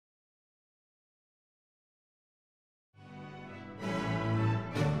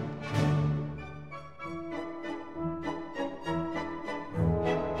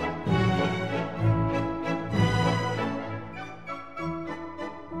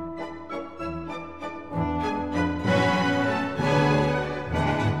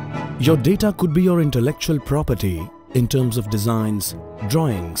Your data could be your intellectual property in terms of designs,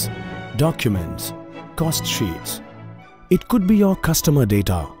 drawings, documents, cost sheets. It could be your customer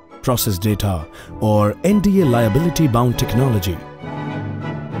data, process data, or NDA liability-bound technology.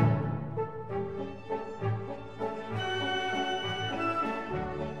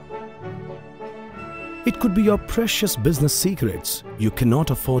 It could be your precious business secrets you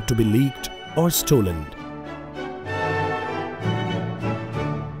cannot afford to be leaked or stolen.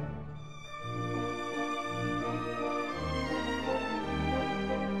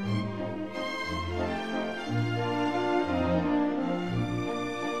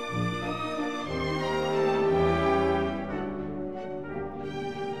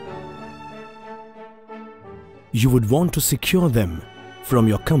 You would want to secure them from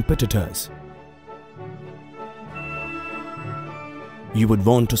your competitors. You would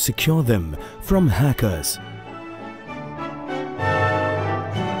want to secure them from hackers.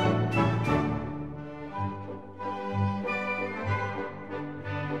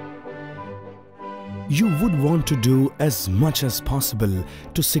 You would want to do as much as possible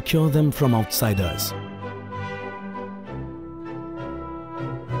to secure them from outsiders.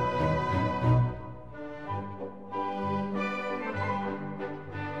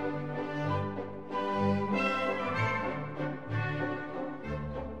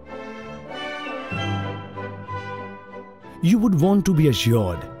 You would want to be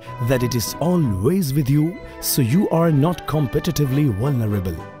assured that it is always with you, so you are not competitively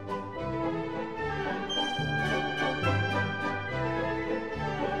vulnerable.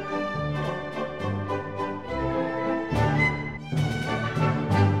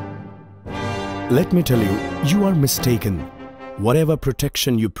 Let me tell you, you are mistaken. Whatever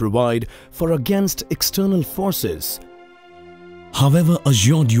protection you provide for against external forces, however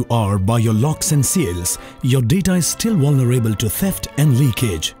assured you are by your locks and seals, your data is still vulnerable to theft and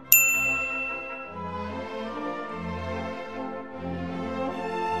leakage.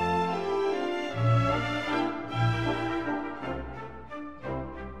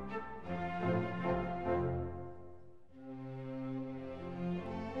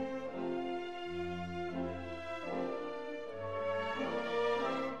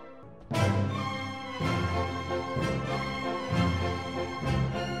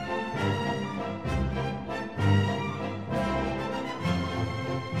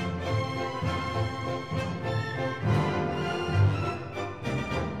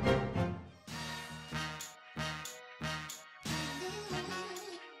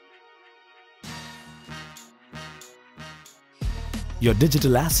 Your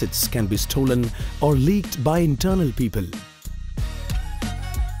digital assets can be stolen or leaked by internal people.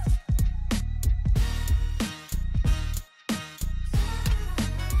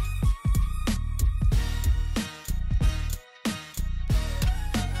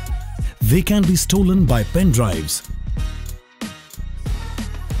 They can be stolen by pen drives.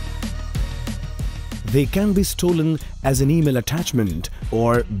 They can be stolen as an email attachment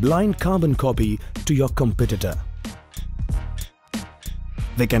or blind carbon copy to your competitor.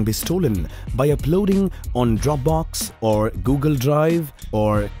 They can be stolen by uploading on Dropbox or Google Drive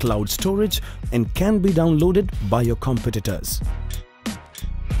or cloud storage and can be downloaded by your competitors.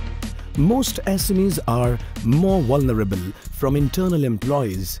 Most SMEs are more vulnerable from internal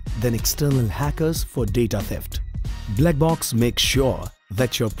employees than external hackers for data theft. Blackbox makes sure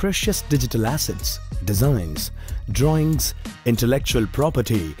that your precious digital assets, designs, drawings, intellectual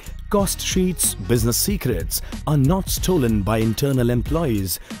property, cost sheets, business secrets are not stolen by internal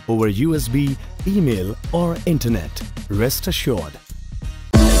employees over USB, email or internet. Rest assured,